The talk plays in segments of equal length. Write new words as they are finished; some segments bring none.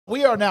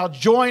We are now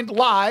joined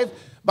live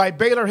by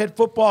Baylor head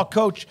football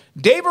coach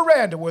Dave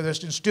Aranda with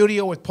us in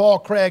studio with Paul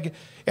Craig,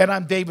 and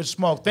I'm David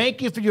Smoke.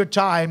 Thank you for your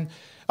time.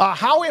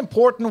 How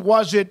important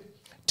was it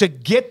to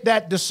get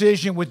that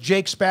decision with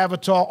Jake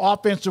Spavital,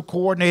 offensive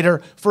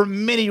coordinator, for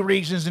many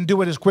reasons, and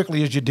do it as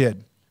quickly as you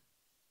did?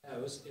 Yeah,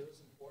 it was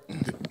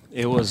important.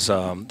 It was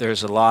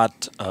there's a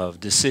lot of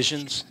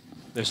decisions.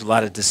 There's a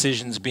lot of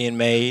decisions being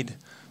made.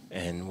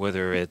 And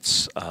whether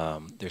it's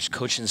there's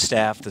coaching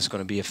staff that's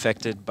going to be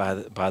affected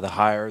by the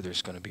hire,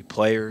 there's going to be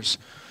players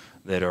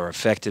that are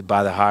affected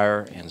by the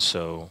hire, and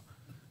so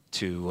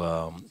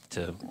to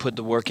put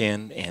the work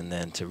in and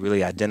then to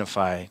really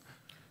identify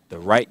the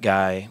right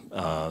guy,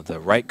 the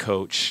right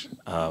coach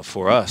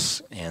for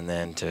us, and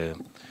then to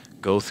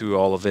go through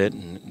all of it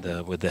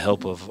and with the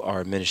help of our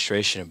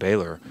administration at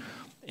Baylor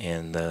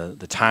and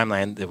the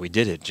timeline that we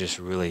did it just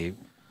really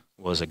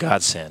was a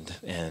godsend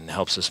and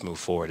helps us move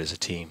forward as a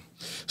team.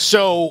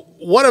 So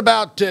what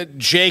about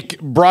Jake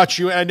brought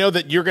you? I know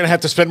that you're going to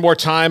have to spend more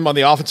time on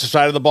the offensive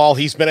side of the ball.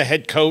 He's been a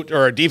head coach,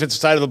 or a defensive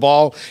side of the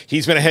ball.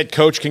 He's been a head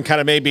coach, can kind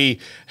of maybe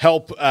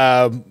help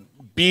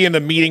be in the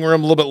meeting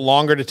room a little bit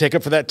longer to take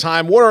up for that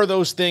time. What are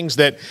those things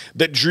that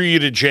drew you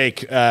to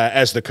Jake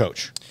as the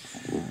coach?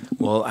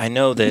 Well, I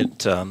know that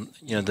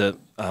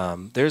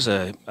there's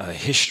a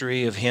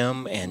history of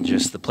him and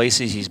just the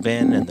places he's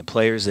been and the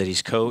players that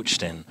he's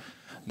coached, and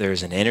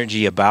there's an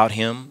energy about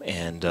him,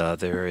 and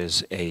there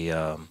is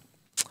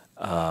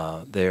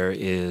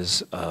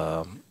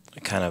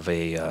kind of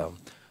a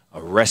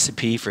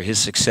recipe for his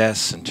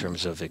success in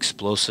terms of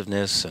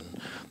explosiveness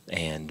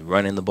and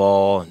running the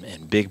ball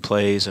and big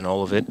plays and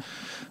all of it.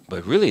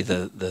 But really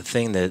the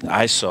thing that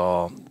I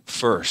saw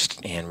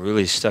first and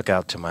really stuck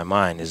out to my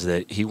mind is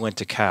that he went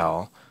to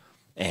Cal,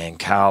 and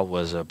Cal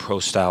was a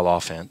pro-style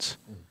offense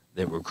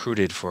that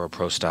recruited for a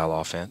pro-style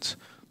offense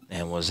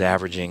and was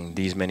averaging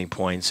these many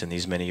points and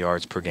these many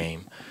yards per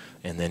game.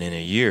 And then in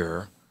a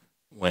year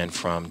went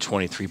from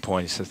 23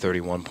 points to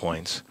 31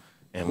 points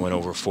and went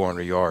over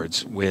 400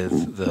 yards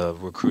with the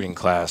recruiting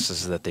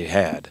classes that they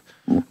had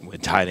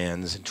with tight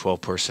ends and 12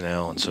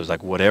 personnel. And so it's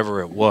like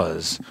whatever it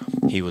was,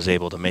 he was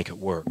able to make it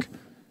work.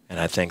 And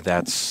I think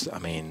that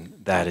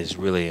is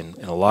really in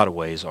a lot of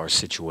ways our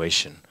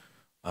situation.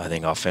 I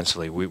think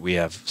offensively we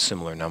have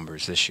similar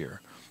numbers this year.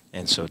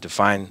 And so to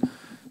find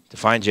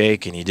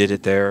Jake, and he did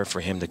it there,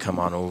 for him to come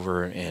on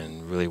over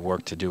and really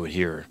work to do it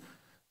here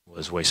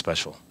was way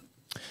special.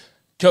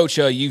 Coach,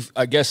 I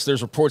guess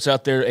there's reports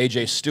out there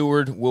A.J.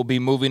 Stewart will be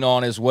moving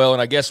on as well,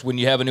 and I guess when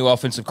you have a new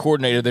offensive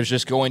coordinator, there's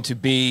just going to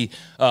be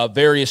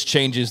various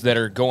changes that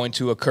are going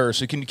to occur.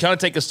 So can you kind of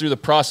take us through the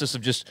process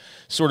of just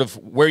sort of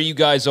where you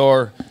guys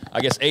are,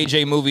 I guess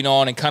A.J. moving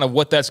on, and kind of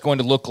what that's going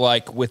to look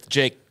like with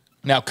Jake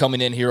now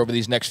coming in here over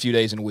these next few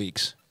days and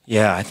weeks?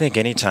 Yeah, I think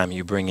anytime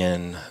you bring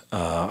in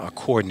a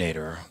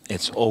coordinator,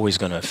 it's always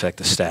going to affect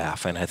the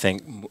staff. And I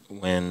think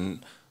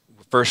when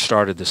we first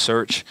started the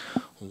search,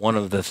 one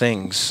of the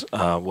things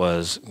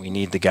was we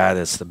need the guy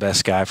that's the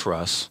best guy for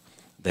us,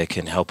 that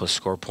can help us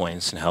score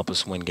points and help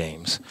us win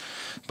games.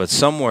 But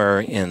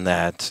somewhere in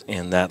that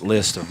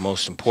list of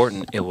most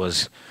important, it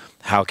was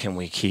how can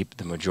we keep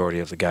the majority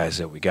of the guys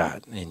that we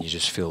got? And you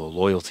just feel a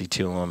loyalty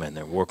to them, and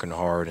they're working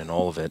hard and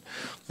all of it.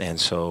 And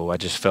so I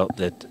just felt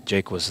that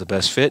Jake was the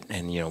best fit,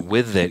 and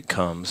with it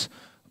comes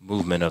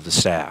movement of the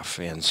staff.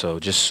 And so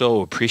just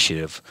so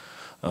appreciative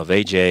of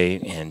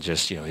AJ, and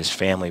just his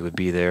family would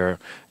be there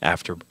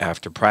after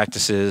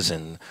practices,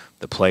 and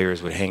the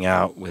players would hang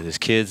out with his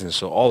kids, and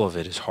so all of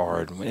it is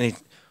hard.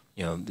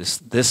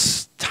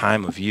 This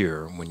time of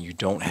year when you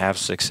don't have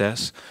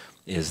success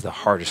is the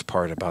hardest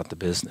part about the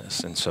business.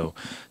 And so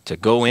to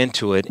go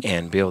into it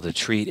and be able to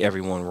treat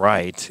everyone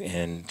right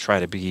and try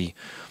to be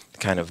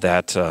kind of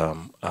that,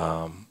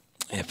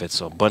 if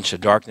it's a bunch of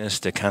darkness,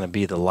 to kind of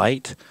be the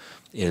light,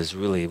 is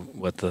really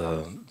what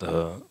the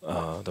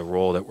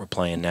role that we're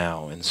playing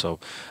now. And so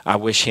I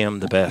wish him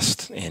the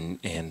best, and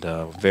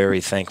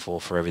very thankful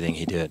for everything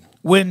he did.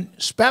 When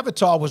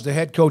Spavital was the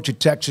head coach at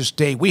Texas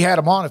State, we had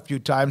him on a few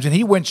times, and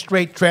he went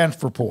straight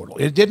transfer portal.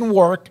 It didn't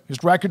work.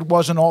 His record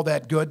wasn't all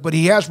that good, but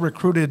he has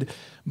recruited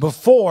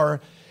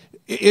before.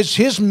 Is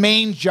his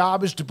main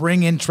job is to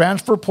bring in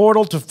transfer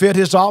portal to fit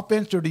his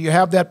offense, or do you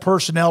have that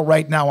personnel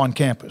right now on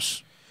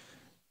campus?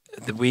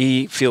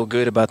 We feel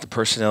good about the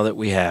personnel that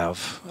we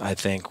have. I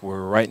think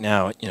we're right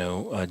now,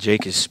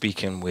 Jake is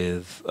speaking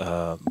with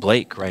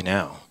Blake right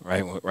now,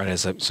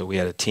 so we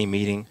had a team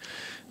meeting.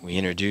 We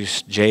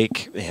introduced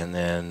Jake, and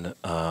then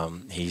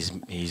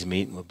he's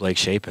meeting with Blake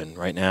Shapen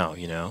right now,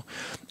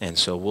 And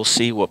so we'll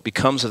see what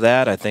becomes of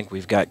that. I think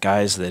we've got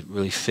guys that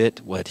really fit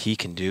what he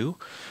can do,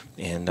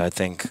 and I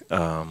think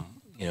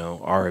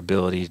our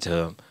ability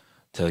to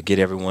get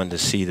everyone to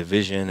see the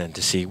vision and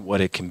to see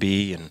what it can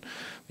be,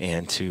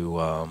 and to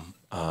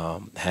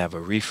have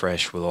a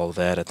refresh with all of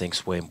that, I think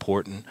is way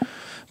important.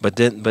 But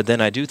then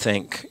I do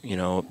think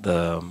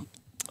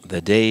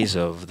the days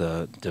of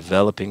the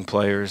developing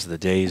players, the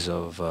days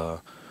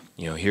of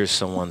here's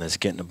someone that's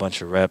getting a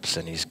bunch of reps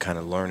and he's kind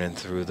of learning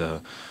through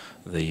the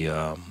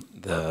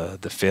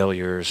the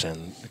failures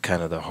and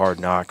kind of the hard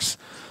knocks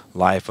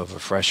life of a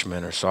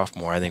freshman or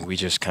sophomore. I think we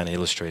just kind of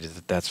illustrated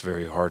that that's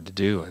very hard to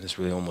do, and it's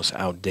really almost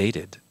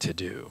outdated to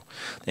do.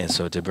 And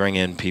so to bring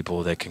in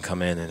people that can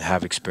come in and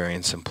have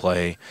experience and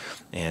play,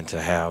 and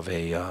to have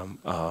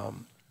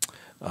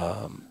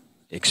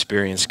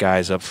experienced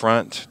guys up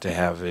front, to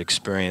have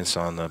experience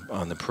on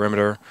the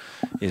perimeter,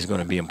 is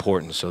going to be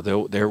important. So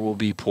there will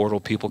be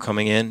portal people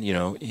coming in. You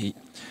know,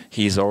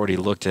 he's already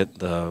looked at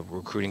the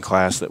recruiting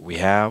class that we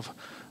have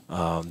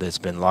that's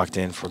been locked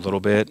in for a little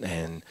bit,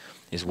 and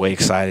is way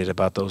excited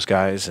about those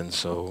guys, and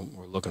so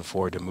we're looking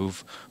forward to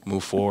move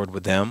forward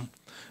with them.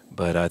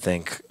 But I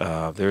think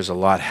there's a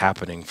lot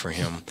happening for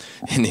him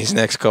in these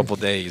next couple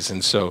days.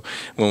 And so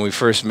when we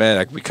first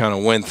met, we kind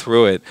of went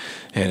through it,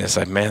 and it's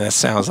like, man, that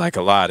sounds like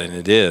a lot, and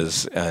it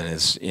is. And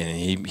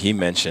he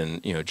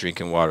mentioned, you know,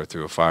 drinking water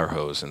through a fire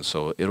hose, and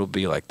so it'll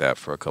be like that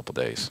for a couple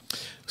days.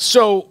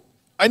 So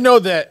I know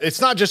that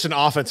it's not just an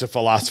offensive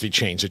philosophy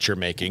change that you're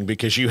making,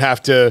 because you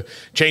have to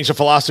change the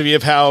philosophy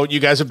of how you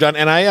guys have done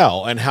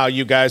NIL and how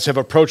you guys have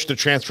approached the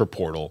transfer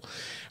portal.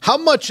 How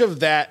much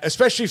of that,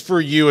 especially for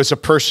you as a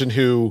person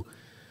who,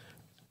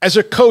 as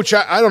a coach,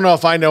 I don't know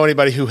if I know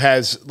anybody who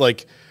has,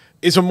 like,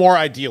 is a more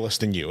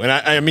idealist than you. And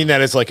I mean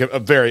that as like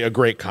a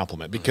great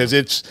compliment, because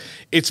it's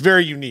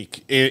very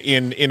unique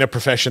in a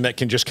profession that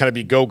can just kind of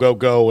be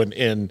go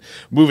and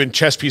moving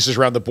chess pieces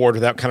around the board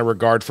without kind of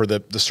regard for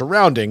the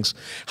surroundings.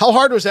 How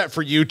hard was that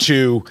for you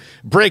to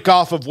break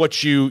off of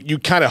what you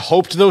kind of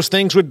hoped those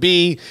things would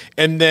be,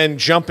 and then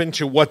jump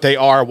into what they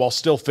are while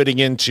still fitting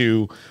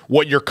into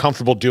what you're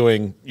comfortable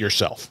doing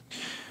yourself?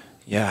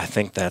 Yeah, I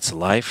think that's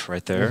life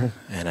right there.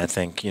 Mm-hmm. And I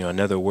think, you know,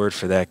 another word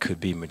for that could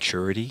be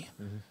maturity.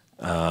 Mm-hmm.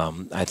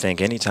 I think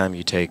anytime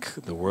you take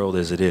the world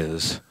as it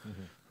is,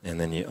 mm-hmm. and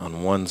then you,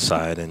 on one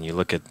side, and you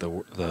look at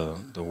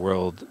the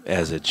world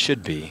as it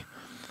should be,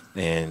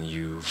 and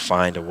you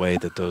find a way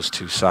that those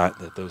two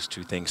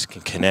things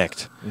can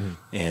connect, mm-hmm.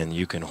 and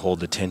you can hold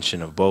the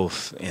tension of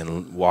both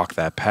and walk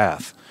that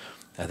path.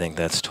 I think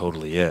that's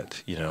totally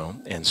it, you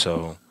know. And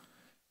so,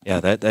 yeah,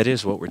 that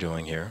is what we're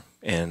doing here.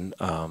 And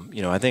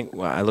you know, I think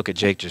I look at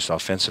Jake just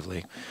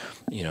offensively,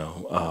 you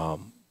know,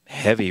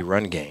 heavy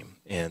run game.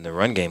 And the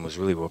run game was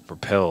really what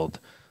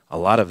propelled a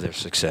lot of their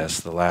success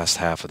the last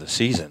half of the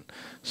season.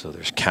 So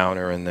there's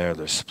counter in there,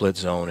 there's split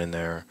zone in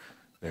there,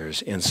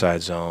 there's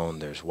inside zone,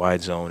 there's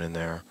wide zone in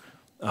there,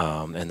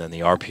 and then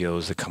the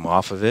RPOs that come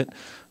off of it.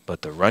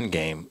 But the run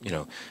game, you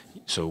know,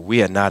 so we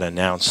had not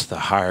announced the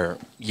hire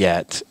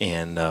yet,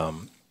 and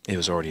it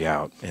was already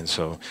out. And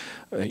so,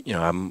 you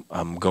know,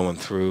 I'm going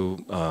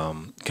through,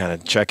 kind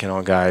of checking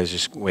on guys,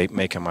 just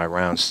making my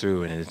rounds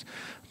through, and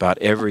about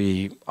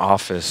every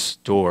office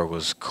door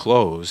was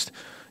closed,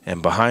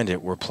 and behind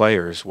it were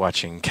players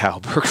watching Cal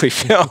Berkeley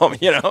film,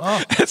 you know.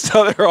 Oh. And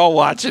so they're all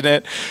watching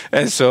it.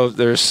 And so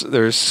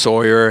there's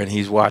Sawyer, and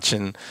he's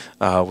watching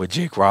with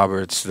Jake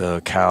Roberts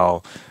the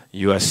Cal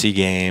USC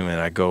game, and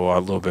I go a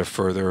little bit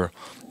further,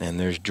 and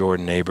there's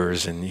Jordan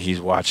Neighbors, and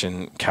he's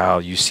watching Cal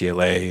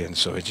UCLA, and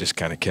so it just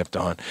kind of kept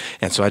on.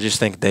 And so I just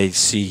think they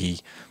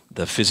see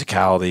the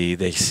physicality,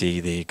 they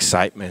see the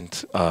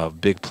excitement of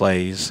big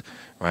plays.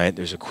 Right,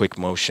 there's a quick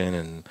motion,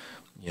 and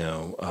you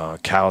know,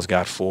 Cal's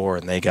got 4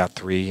 and they got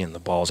 3, and the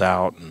ball's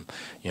out, and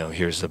you know,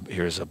 here's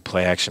a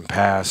play action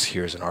pass,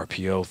 here's an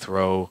RPO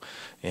throw,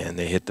 and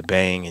they hit the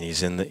bang, and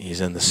he's in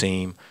the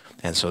seam,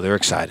 and so they're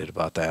excited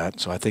about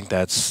that. So I think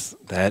that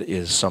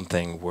is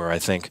something where I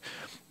think,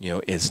 you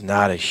know, it's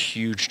not a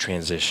huge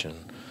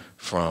transition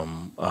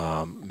from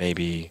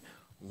maybe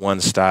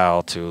one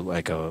style to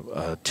like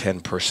a 10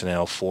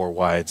 personnel 4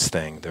 wides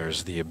thing.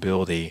 There's the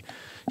ability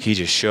he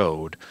just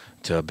showed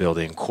to be able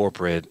to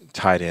incorporate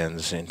tight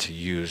ends and to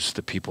use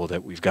the people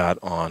that we've got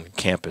on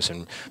campus,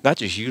 and not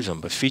just use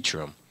them, but feature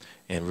them.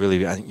 And really,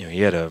 you know,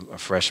 he had a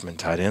freshman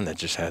tight end that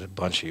just had a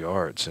bunch of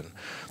yards, and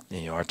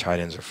you know, our tight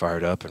ends are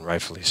fired up, and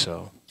rightfully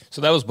so.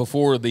 So that was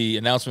before the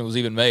announcement was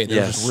even made.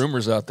 There was just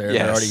rumors out there.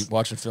 Yes. They're already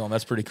watching film.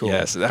 That's pretty cool.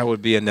 Yes, that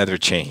would be another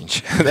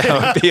change.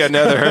 That would be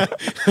another.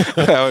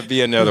 That would be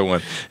another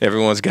one.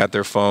 Everyone's got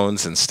their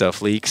phones, and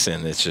stuff leaks,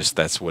 and it's just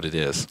that's what it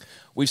is.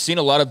 We've seen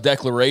a lot of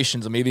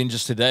declarations, maybe even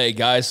just today,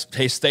 guys,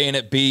 hey, staying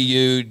at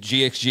BU,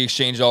 GXG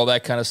exchange, all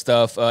that kind of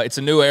stuff. It's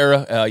a new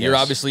era. You're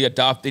obviously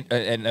adopting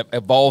and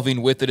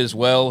evolving with it as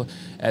well,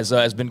 as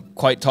has been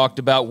quite talked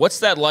about. What's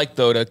that like,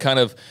 though, to kind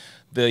of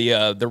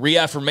the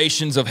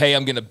reaffirmations of, hey,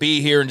 I'm going to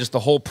be here, and just the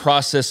whole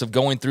process of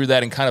going through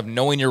that and kind of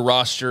knowing your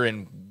roster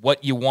and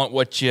what you want,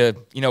 what you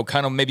know,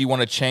 kind of maybe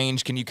want to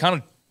change? Can you kind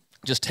of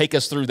just take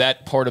us through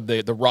that part of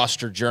the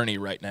roster journey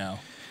right now?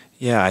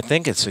 Yeah, I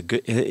think it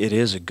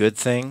is a good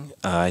thing.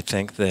 I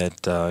think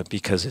that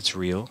because it's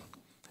real,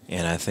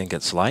 and I think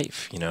it's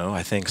life. You know,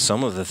 I think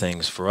some of the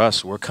things for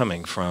us, we're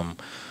coming from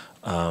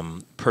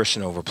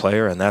person over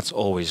player, and that's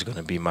always going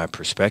to be my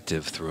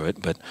perspective through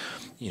it. But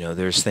you know,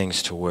 there's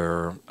things to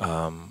where,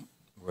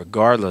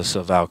 regardless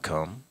of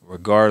outcome,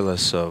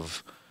 regardless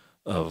of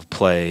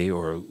play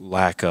or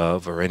lack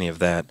of or any of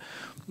that,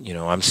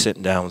 I'm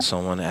sitting down with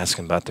someone,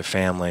 asking about their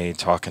family,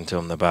 talking to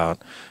them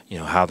about,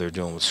 how they're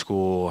doing with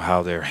school,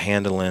 how they're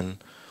handling,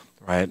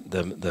 right,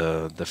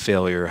 the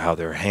failure, how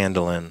they're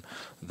handling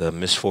the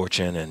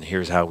misfortune, and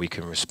here's how we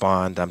can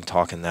respond. I'm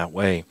talking that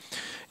way.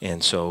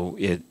 And so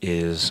it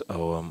is,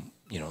 to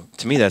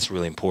me, that's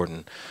really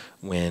important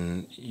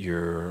when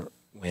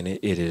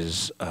it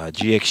is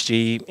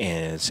GXG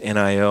and it's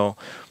NIL.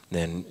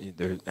 Then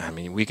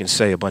we can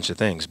say a bunch of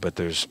things, but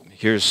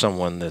here's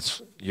someone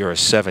you're a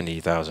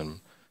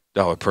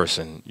 $70,000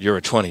 person, you're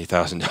a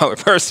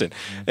 $20,000 person,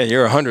 and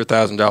you're a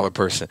 $100,000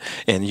 person,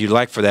 and you'd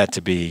like for that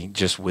to be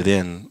just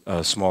within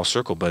a small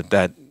circle, but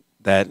that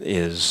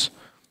is,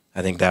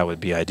 I think that would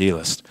be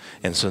idealist.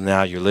 And so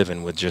now you're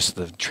living with just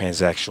the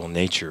transactional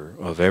nature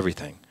of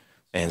everything,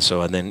 and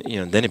so then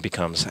it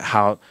becomes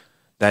how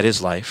that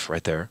is life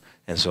right there,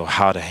 and so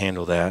how to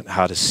handle that,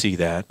 how to see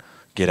that,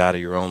 get out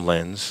of your own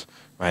lens.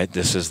 Right,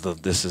 this is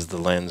the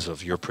lens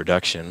of your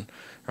production,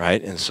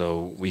 right? And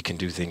so we can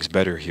do things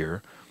better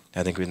here.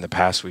 I think in the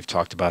past we've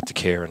talked about to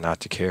care and not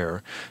to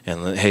care,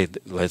 and hey,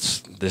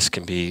 this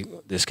can be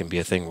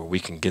a thing where we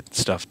can get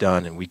stuff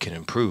done and we can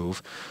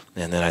improve,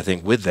 and then I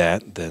think with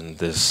that, then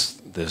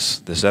this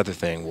other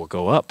thing will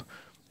go up,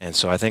 and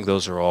so I think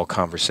those are all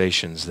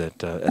conversations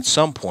that at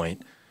some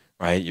point,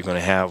 right, you're going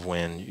to have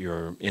when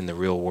you're in the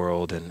real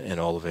world and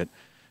all of it,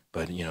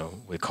 but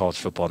with college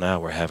football now,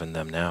 we're having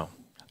them now.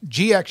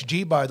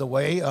 GXG, by the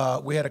way,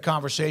 we had a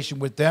conversation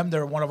with them.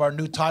 They're one of our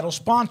new title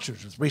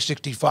sponsors of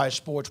 365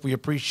 Sports. We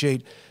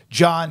appreciate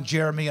John,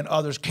 Jeremy, and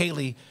others,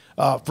 Kaylee,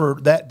 for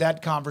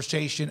that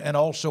conversation and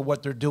also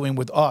what they're doing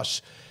with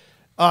us.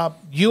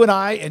 You and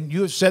I, and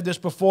you have said this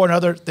before and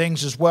other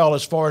things as well,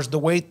 as far as the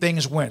way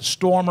things went,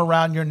 storm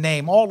around your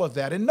name, all of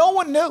that. And no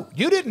one knew.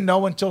 You didn't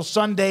know until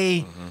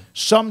Sunday,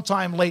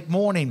 sometime late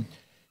morning.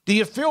 Do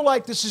you feel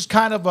like this is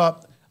kind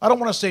of I don't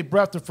want to say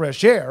breath of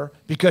fresh air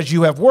because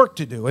you have work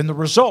to do and the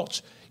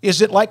results.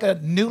 Is it like a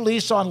new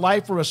lease on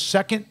life or a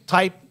second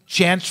type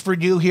chance for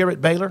you here at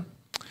Baylor?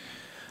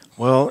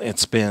 Well,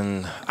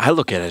 I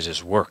look at it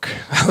as work.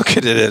 I look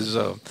at it as,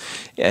 I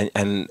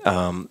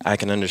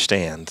can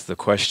understand the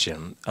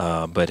question,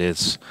 but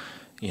it's,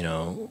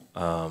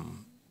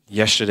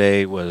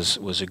 yesterday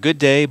was a good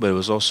day, but it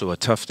was also a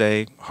tough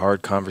day,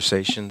 hard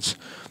conversations.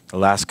 The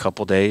last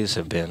couple days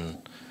have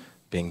been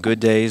good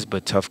days,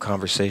 but tough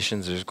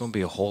conversations. There's going to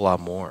be a whole lot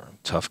more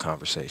tough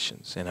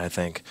conversations. And I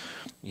think,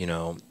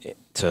 to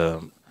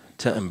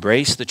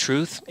embrace the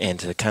truth and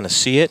to kind of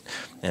see it,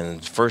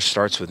 and first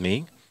starts with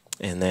me,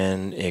 and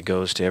then it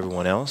goes to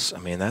everyone else. I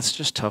mean, that's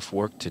just tough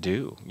work to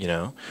do,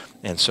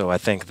 And so I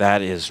think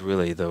that is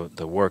really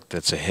the work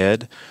that's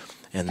ahead.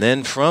 And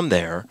then from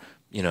there,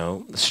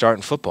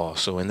 starting football.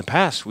 So in the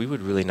past, we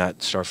would really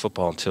not start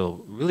football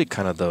until really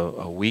kind of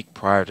a week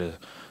prior to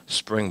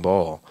spring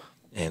ball.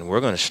 And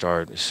we're going to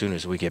start as soon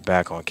as we get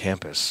back on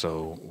campus.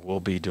 So we'll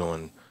be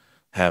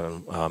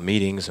having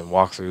meetings and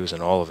walkthroughs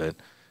and all of it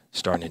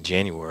starting in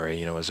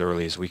January, as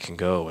early as we can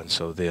go. And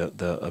so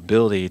the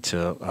ability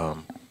to,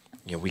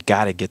 we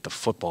got to get the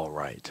football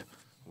right.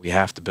 We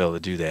have to be able to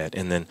do that.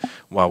 And then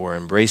while we're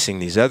embracing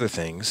these other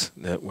things,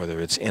 that whether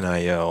it's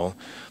NIL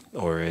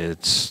or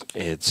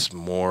it's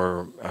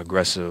more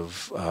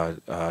aggressive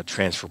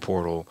transfer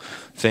portal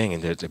thing,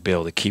 and to be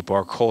able to keep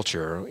our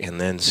culture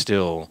and then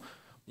still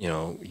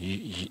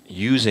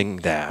using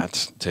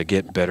that to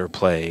get better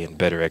play and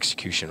better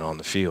execution on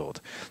the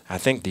field. I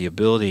think the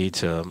ability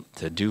to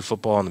do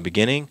football in the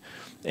beginning,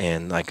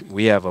 and like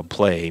we have a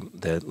play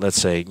that,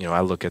 let's say, I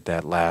look at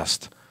that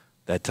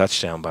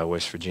touchdown by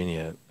West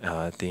Virginia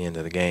at the end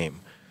of the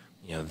game,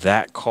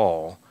 that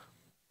call,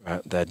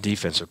 that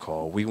defensive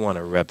call, we want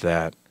to rep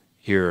that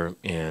here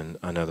in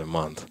another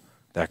month,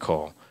 that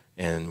call.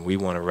 And we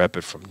want to rep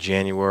it from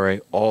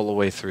January all the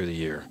way through the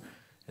year.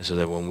 And so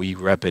that when we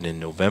rep it in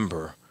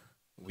November,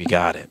 we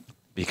got it,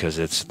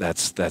 because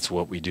that's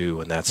what we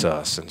do, and that's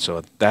us. And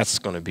so that's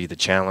going to be the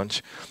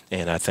challenge.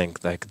 And I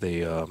think like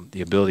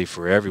the ability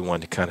for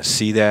everyone to kind of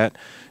see that,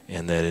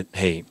 and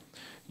that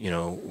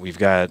we've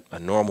got a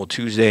normal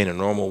Tuesday and a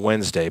normal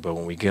Wednesday, but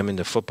when we get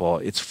into football,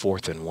 it's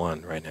 4th and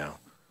 1 right now.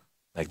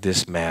 Like,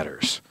 this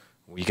matters.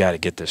 We got to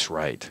get this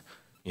right.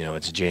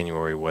 It's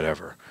January,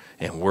 whatever,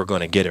 and we're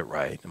going to get it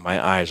right. And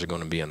my eyes are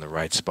going to be in the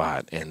right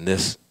spot, and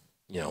this,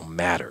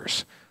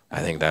 matters. I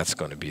think that's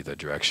going to be the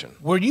direction.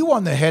 Were you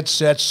on the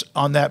headsets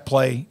on that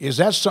play? Is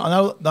that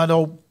something? I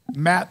know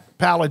Matt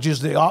Pallage is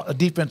the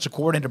defensive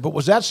coordinator, but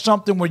was that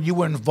something where you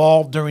were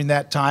involved during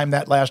that time,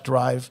 that last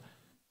drive?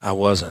 I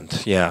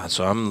wasn't. Yeah.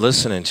 So I'm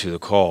listening to the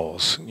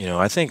calls.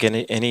 I think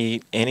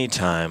any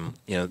time,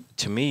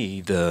 to me,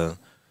 the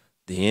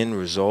end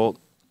result,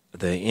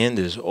 the end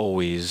is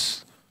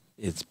always,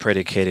 it's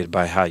predicated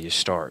by how you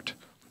start.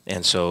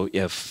 And so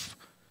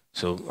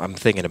I'm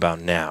thinking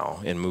about now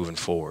and moving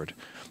forward.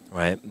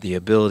 Right, the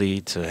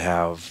ability to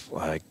have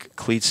like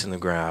cleats in the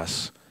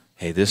grass.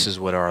 Hey, this is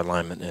what our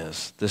alignment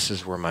is. This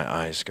is where my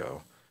eyes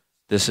go.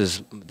 This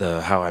is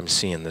how I'm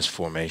seeing this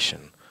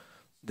formation.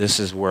 This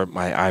is where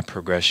my eye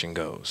progression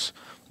goes.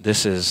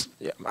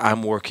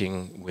 I'm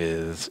working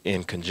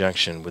in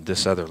conjunction with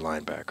this other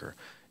linebacker.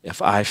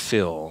 If I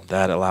feel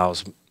that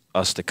allows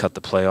us to cut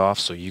the play off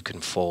so you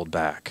can fold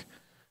back,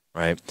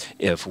 right?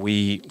 If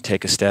we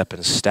take a step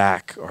and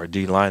stack our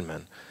D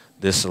linemen,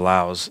 this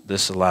allows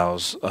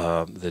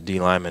the D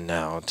lineman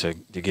now to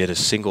get a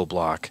single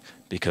block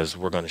because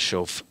we're going to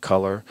show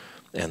color,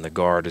 and the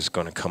guard is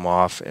going to come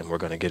off, and we're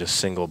going to get a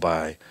single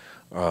by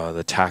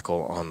the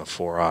tackle on the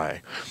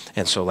 4-eye.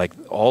 And so, like,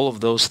 all of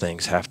those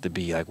things have to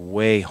be, like,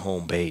 way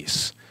home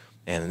base.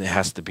 And it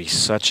has to be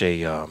such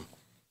a,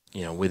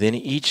 within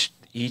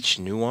each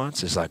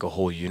nuance is like a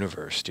whole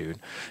universe, dude.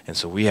 And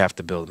so we have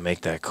to be able to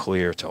make that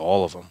clear to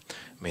all of them.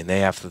 I mean,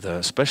 they have to,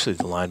 especially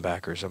the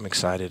linebackers. I'm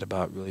excited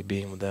about really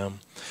being with them.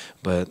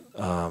 But,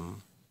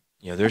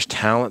 there's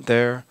talent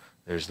there.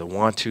 There's the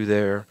want to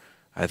there.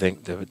 I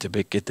think to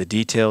get the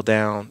detail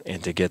down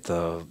and to get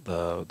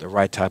the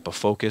right type of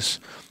focus,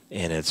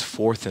 and it's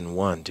 4th and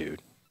 1,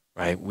 dude,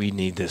 right? We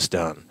need this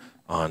done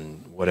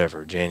on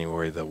whatever,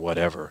 January the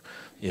whatever,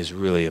 is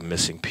really a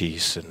missing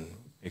piece, and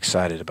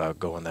excited about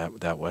going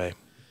that way.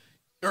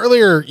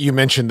 Earlier, you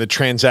mentioned the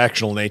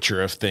transactional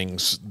nature of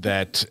things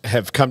that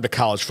have come to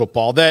college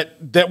football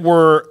that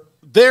were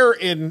there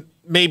in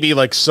maybe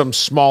like some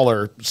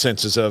smaller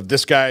senses of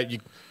this guy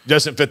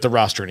doesn't fit the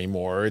roster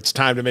anymore. It's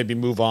time to maybe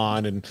move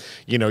on, and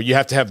you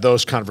have to have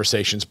those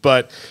conversations.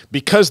 But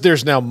because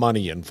there's now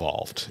money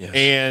involved, yes,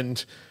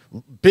 and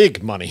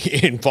big money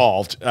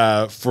involved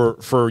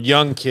for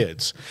young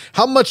kids,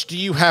 how much do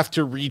you have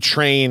to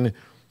retrain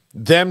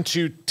them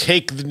to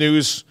take the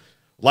news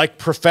like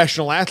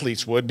professional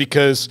athletes would?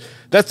 Because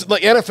that's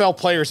like NFL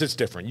players, it's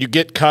different. You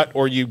get cut,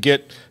 or you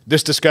get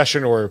this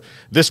discussion, or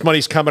this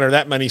money's coming, or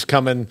that money's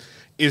coming.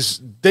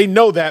 They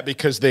know that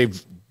because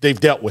they've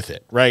dealt with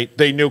it, right?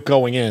 They knew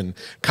going in.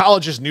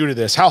 College is new to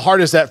this. How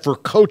hard is that for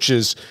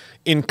coaches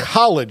in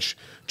college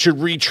to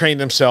retrain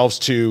themselves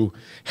to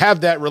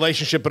have that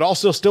relationship, but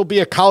also still be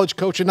a college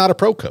coach and not a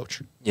pro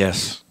coach?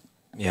 Yes.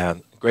 Yeah.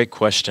 Great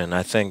question.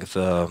 I think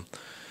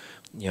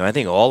I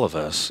think all of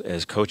us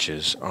as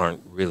coaches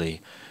aren't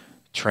really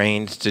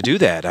trained to do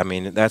that. I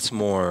mean, that's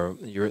more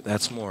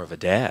of a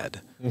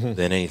dad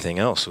than anything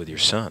else with your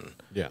son.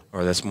 Yeah.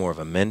 Or that's more of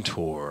a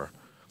mentor.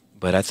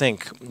 But I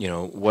think,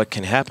 what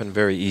can happen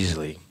very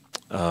easily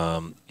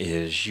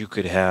is you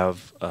could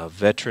have a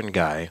veteran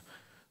guy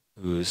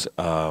who's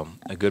a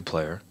good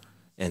player,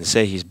 and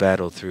say he's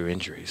battled through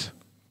injuries.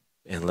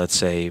 And let's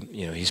say,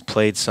 he's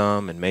played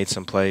some and made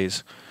some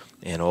plays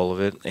and all of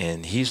it,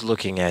 and he's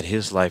looking at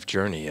his life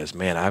journey as,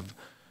 man,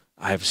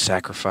 I've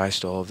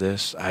sacrificed all of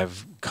this.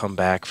 I've come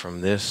back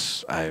from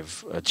this.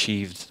 I've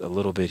achieved a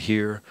little bit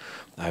here.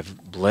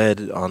 I've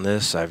bled on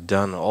this. I've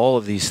done all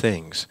of these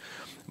things.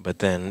 But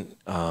then,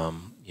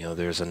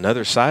 there's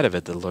another side of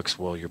it that looks,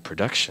 well, your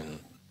production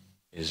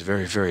is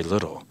very, very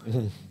little.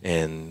 Mm-hmm.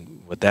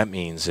 And what that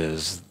means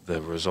is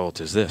the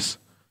result is this.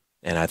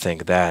 And I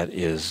think that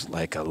is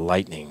like a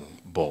lightning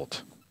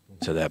bolt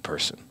to that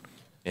person.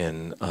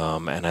 And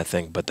I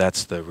think, but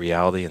that's the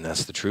reality and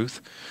that's the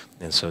truth.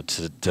 And so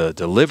to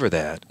deliver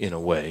that in a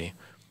way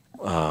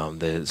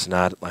that it's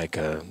not like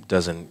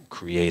doesn't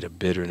create a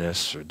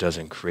bitterness or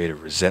doesn't create a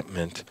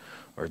resentment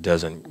or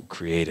doesn't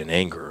create an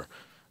anger,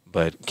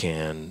 but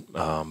can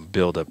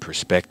build a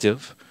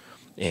perspective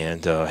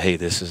and, hey,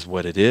 this is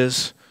what it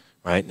is,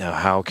 right? Now,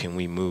 how can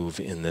we move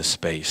in this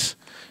space,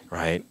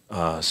 right?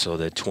 So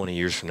that 20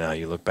 years from now,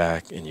 you look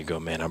back and you go,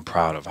 man, I'm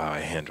proud of how I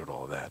handled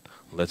all of that.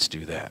 Let's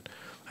do that.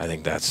 I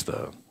think that's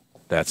the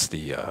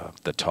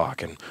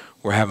talk, and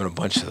we're having a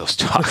bunch of those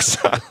talks.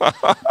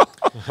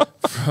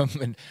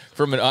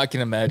 I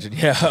can imagine,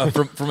 yeah.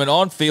 From an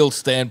on-field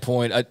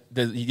standpoint,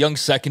 the young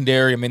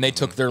secondary, I mean, they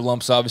took their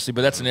lumps, obviously,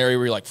 but that's an area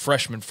where you're like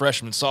freshman,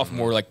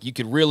 sophomore, like you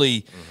could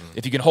really,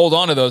 if you can hold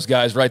on to those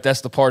guys, right,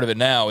 that's the part of it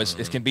now,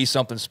 it can be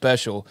something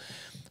special.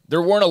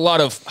 There weren't a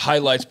lot of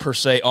highlights per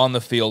se on the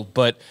field,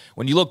 but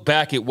when you look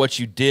back at what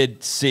you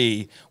did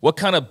see, what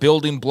kind of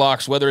building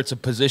blocks, whether it's a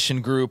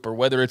position group or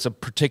whether it's a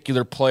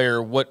particular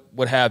player, what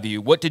have you,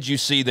 what did you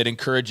see that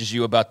encourages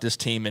you about this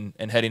team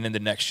and heading into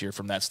next year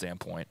from that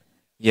standpoint?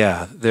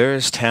 Yeah, there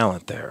is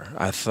talent there.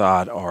 I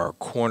thought our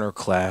corner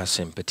class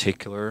in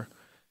particular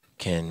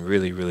can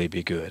really, really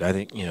be good. I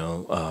think,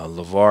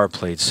 LeVar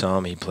played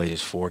some. He played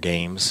his 4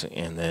 games,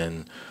 and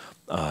then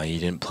he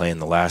didn't play in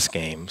the last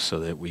game so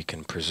that we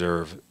can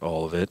preserve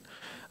all of it.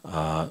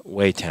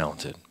 Way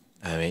talented.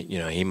 I mean,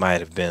 he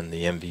might have been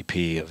the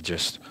MVP of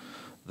just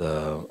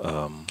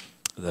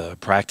the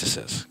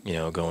practices,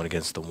 going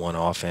against the one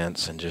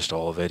offense and just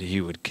all of it. He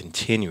would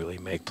continually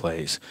make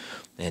plays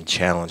and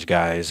challenge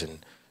guys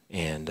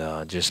and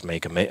just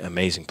make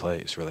amazing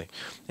plays, really.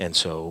 And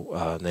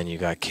so then you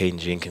got Caden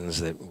Jenkins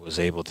that was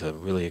able to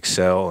really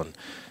excel and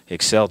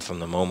excelled from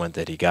the moment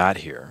that he got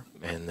here.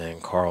 And then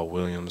Carl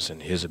Williams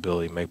and his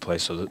ability to make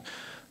plays. So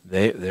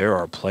there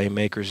are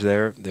playmakers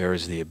there. There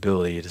is the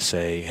ability to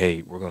say,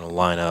 hey, we're going to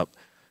line up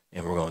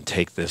and we're going to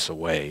take this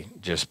away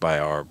just by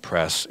our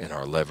press and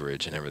our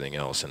leverage and everything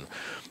else. And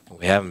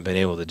We haven't been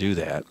able to do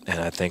that, and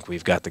I think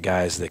we've got the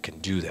guys that can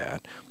do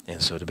that.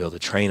 And so to be able to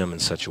train them in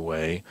such a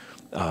way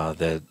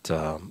that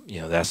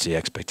that's the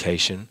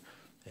expectation,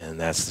 and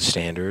that's the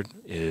standard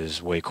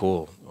is way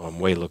cool. I'm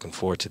way looking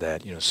forward to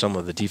that. Some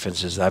of the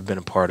defenses I've been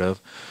a part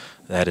of,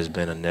 that has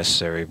been a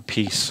necessary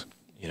piece.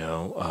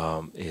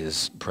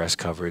 Is press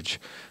coverage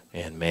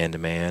and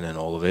man-to-man and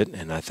all of it.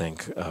 And I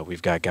think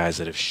we've got guys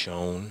that have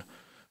shown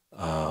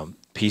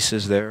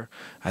pieces there.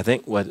 I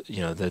think what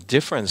the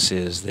difference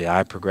is the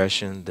eye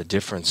progression. The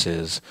difference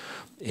is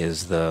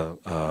the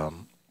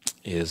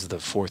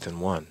 4th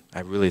and 1. I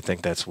really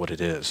think that's what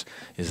it is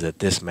that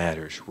this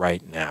matters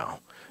right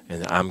now,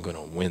 and I'm going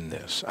to win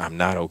this. I'm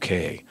not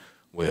okay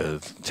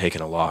with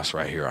taking a loss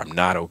right here. I'm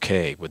not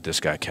okay with this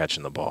guy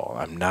catching the ball.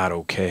 I'm not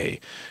okay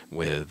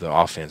with the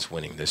offense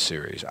winning this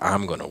series.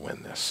 I'm going to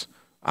win this.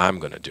 I'm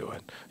going to do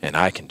it, and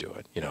I can do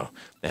it,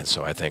 And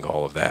so I think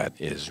all of that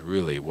is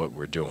really what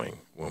we're doing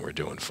when we're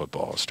doing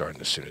football, starting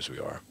as soon as we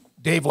are.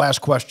 Dave, last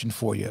question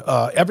for you.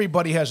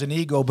 Everybody has an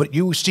ego, but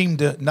you seem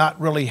to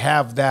not really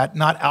have that,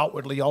 not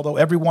outwardly, although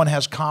everyone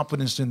has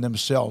confidence in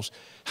themselves.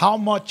 How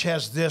much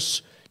has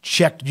this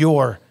checked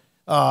your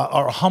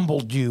or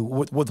humbled you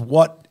with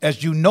what,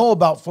 as you know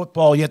about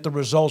football, yet the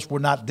results were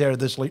not there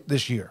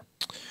this year?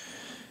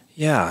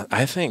 Yeah,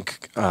 I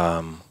think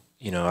I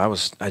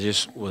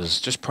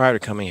just prior to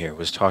coming here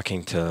was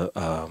talking to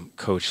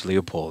Coach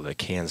Leopold at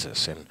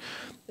Kansas,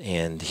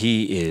 and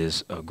he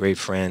is a great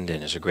friend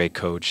and is a great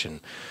coach.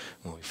 And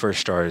when we first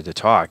started to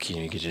talk,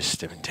 you could just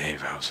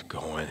Dave, how's it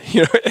going?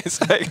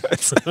 It's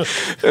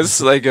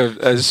like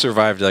I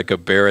survived like a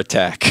bear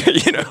attack.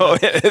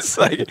 It's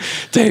like,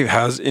 Dave,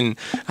 how's? And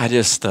I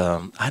just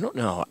I don't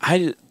know.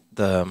 I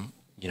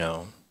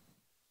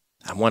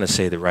want to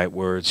say the right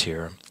words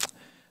here.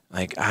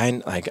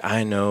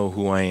 I know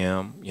who I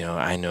am.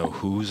 I know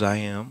whose I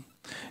am,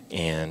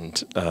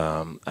 and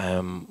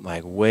I'm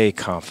way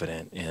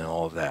confident in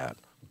all of that.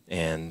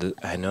 And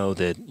I know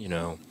that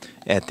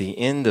at the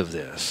end of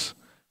this,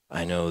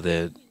 I know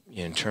that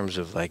in terms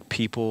of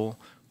people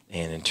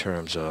and in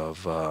terms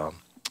of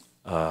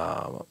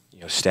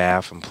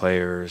staff and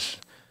players,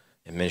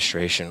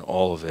 administration,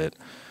 all of it,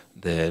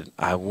 that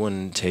I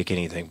wouldn't take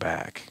anything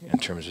back in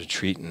terms of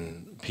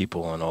treating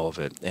people and all of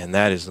it. And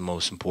that is the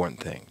most important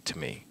thing to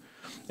me.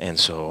 And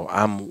so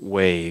I'm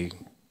way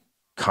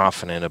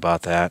confident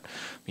about that.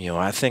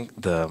 I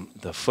think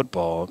the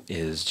football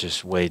is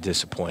just way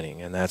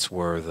disappointing, and that's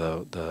where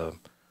the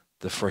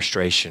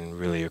frustration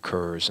really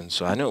occurs. And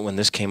so I know when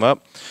this came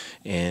up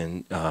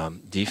in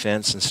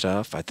defense and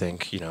stuff, I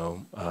think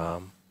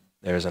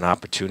there's an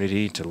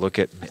opportunity to look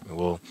at,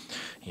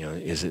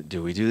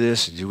 do we do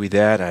this, do we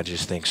that? I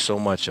just think so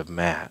much of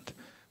Matt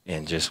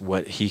and just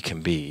what he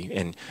can be.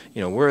 And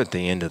we're at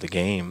the end of the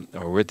game,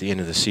 or we're at the end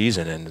of the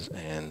season,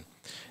 and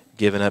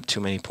giving up too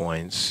many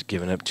points,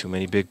 giving up too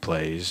many big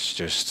plays,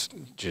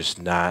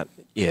 just not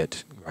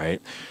it,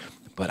 right?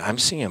 But I'm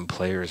seeing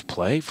players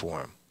play for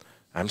him.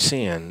 I'm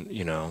seeing,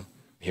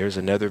 here's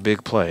another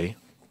big play,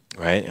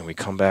 right? And we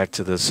come back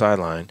to the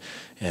sideline,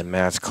 and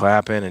Matt's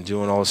clapping and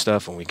doing all the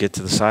stuff, and we get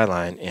to the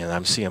sideline, and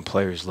I'm seeing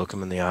players look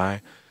him in the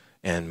eye,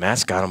 and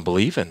Matt's got him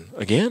believing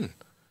again,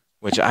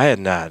 which I have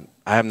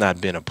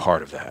not been a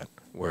part of that,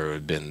 where it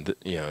had been,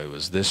 it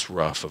was this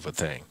rough of a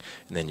thing.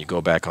 And then you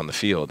go back on the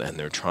field, and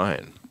they're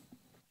trying.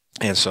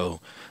 And so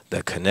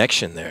the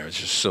connection there is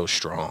just so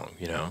strong,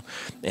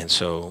 And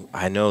so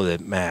I know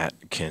that Matt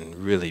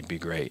can really be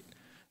great,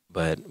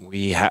 but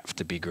we have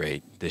to be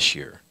great this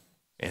year.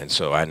 And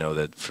so I know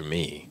that for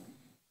me,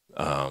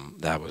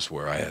 that was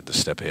where I had to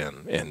step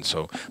in. And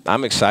so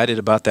I'm excited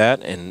about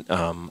that. And,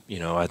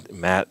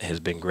 Matt has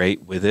been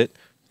great with it.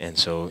 And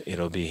so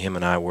it'll be him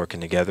and I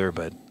working together.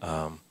 But,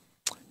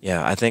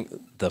 I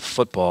think the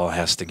football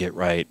has to get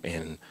right.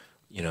 And,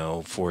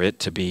 for it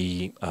to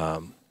be,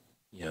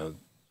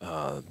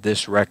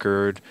 this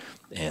record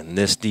and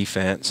this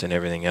defense and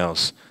everything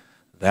else,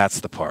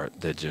 that's the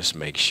part that just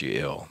makes you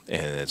ill,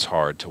 and it's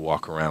hard to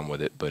walk around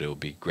with it, but it'll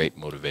be great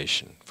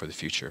motivation for the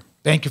future.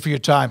 Thank you for your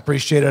time.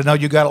 Appreciate it. I know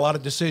you got a lot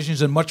of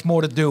decisions and much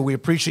more to do. We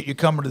appreciate you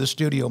coming to the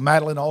studio.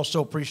 Madeline,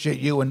 also appreciate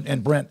you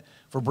and Brent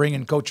for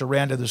bringing Coach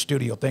Aranda to the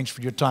studio. Thanks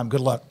for your time.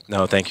 Good luck.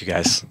 No, thank you,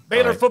 guys.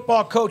 Baylor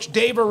football coach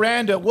Dave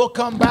Aranda will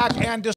come back and